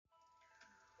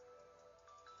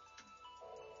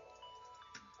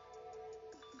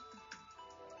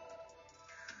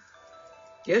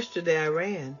Yesterday I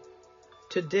ran.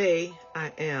 Today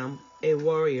I am a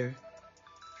warrior.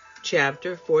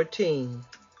 Chapter 14.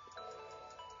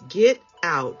 Get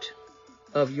out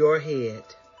of your head.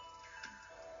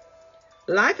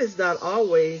 Life is not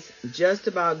always just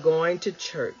about going to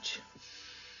church.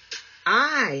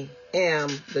 I am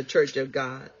the church of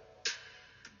God.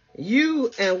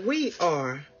 You and we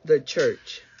are the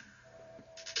church.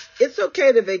 It's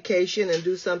okay to vacation and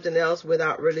do something else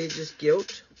without religious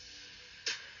guilt.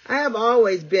 I have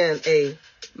always been a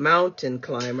mountain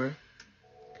climber.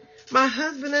 My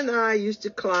husband and I used to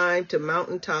climb to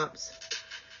mountaintops,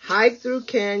 hike through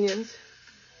canyons,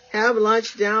 have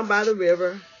lunch down by the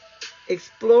river,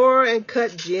 explore and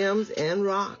cut gems and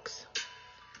rocks.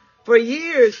 For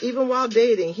years, even while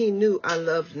dating, he knew I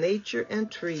loved nature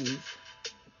and trees.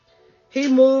 He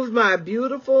moved my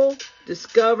beautiful,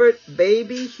 discovered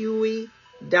baby Huey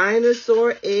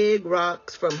dinosaur egg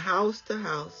rocks from house to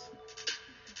house.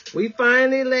 We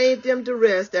finally laid them to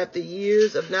rest after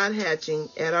years of not hatching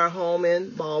at our home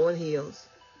in Baldwin Hills.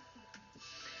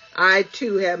 I,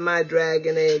 too, have my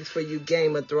dragon eggs for you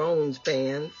Game of Thrones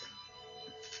fans.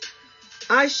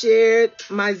 I shared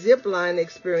my zipline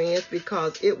experience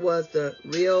because it was the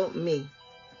real me,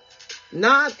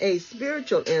 not a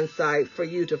spiritual insight for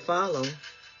you to follow.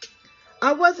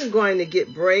 I wasn't going to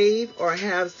get brave or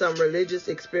have some religious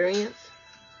experience,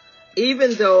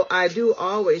 even though I do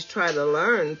always try to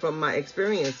learn from my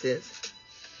experiences,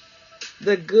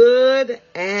 the good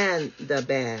and the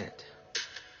bad.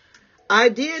 I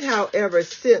did, however,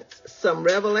 sense some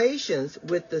revelations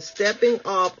with the stepping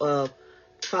off of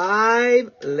 5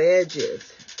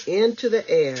 ledges into the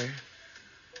air.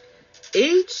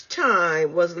 Each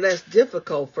time was less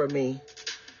difficult for me.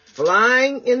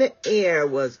 Flying in the air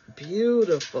was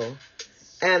beautiful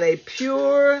and a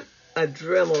pure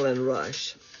adrenaline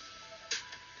rush.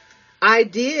 I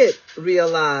did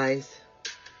realize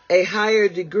a higher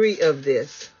degree of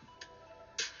this.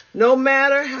 No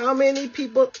matter how many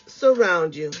people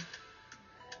surround you,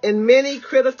 in many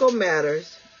critical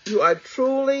matters, you are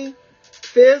truly,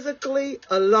 physically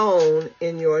alone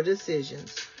in your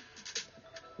decisions.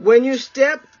 When you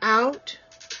step out,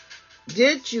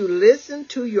 did you listen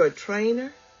to your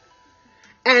trainer?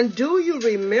 And do you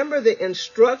remember the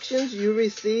instructions you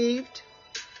received?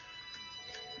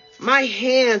 My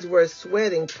hands were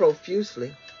sweating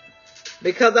profusely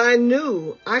because I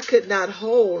knew I could not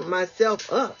hold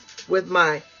myself up with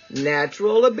my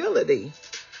natural ability.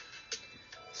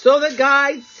 So the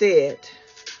guide said,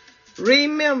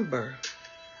 remember,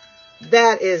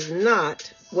 that is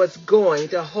not what's going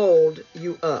to hold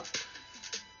you up.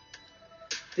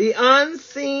 The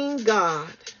unseen God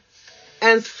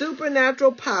and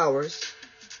supernatural powers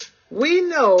we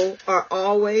know are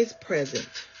always present.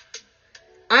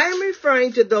 I am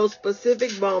referring to those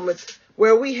specific moments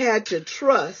where we had to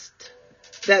trust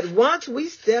that once we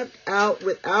stepped out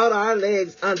without our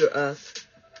legs under us,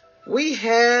 we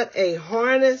had a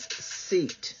harnessed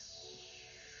seat.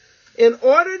 In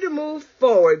order to move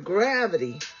forward,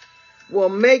 gravity will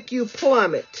make you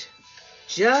plummet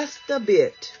just a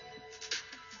bit.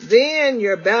 Then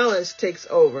your balance takes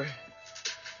over,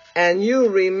 and you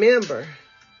remember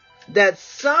that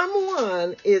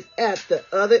someone is at the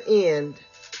other end,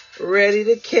 ready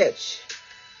to catch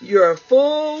your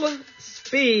full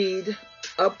speed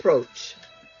approach.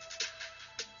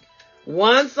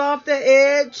 Once off the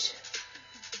edge,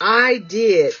 I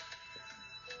did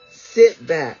sit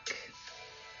back.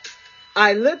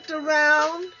 I looked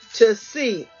around to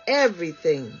see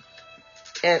everything,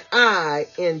 and I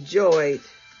enjoyed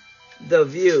the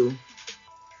view.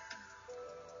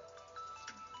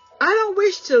 I don't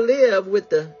wish to live with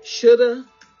the shoulda,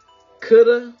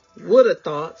 coulda, woulda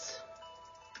thoughts.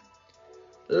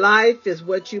 Life is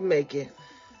what you make it.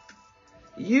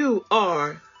 You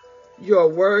are your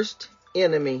worst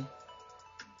enemy.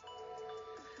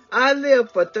 I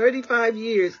lived for 35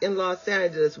 years in Los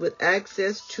Angeles with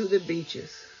access to the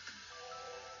beaches.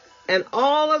 And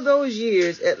all of those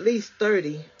years, at least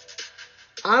 30,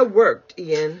 I worked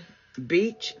in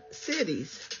beach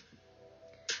cities.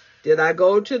 Did I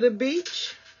go to the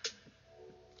beach?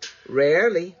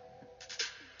 Rarely.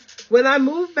 When I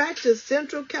moved back to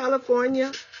Central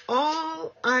California,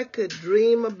 all I could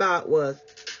dream about was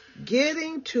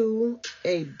getting to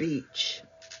a beach.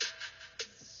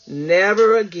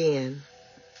 Never again.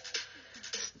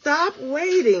 Stop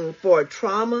waiting for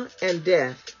trauma and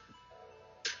death.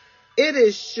 It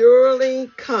is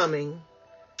surely coming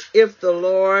if the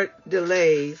Lord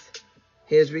delays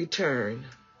his return.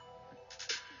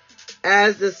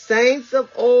 As the saints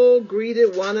of old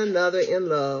greeted one another in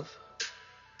love,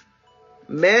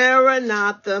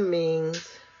 Maranatha means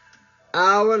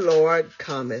our Lord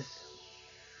cometh.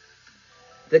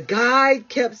 The guide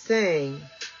kept saying,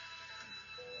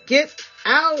 get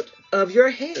out of your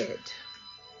head.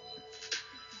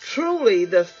 Truly,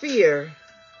 the fear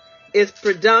is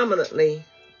predominantly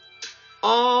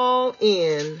all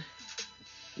in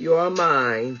your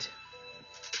mind.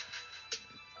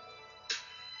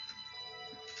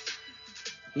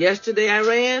 Yesterday I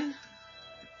ran,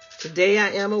 today I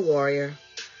am a warrior.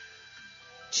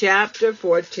 Chapter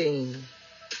 14.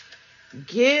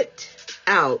 Get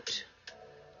out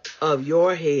of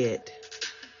your head.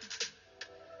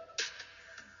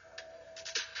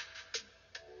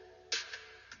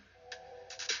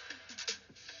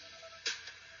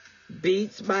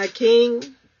 Beats by King.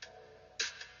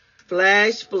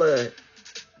 Flash Flood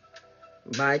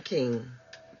by King.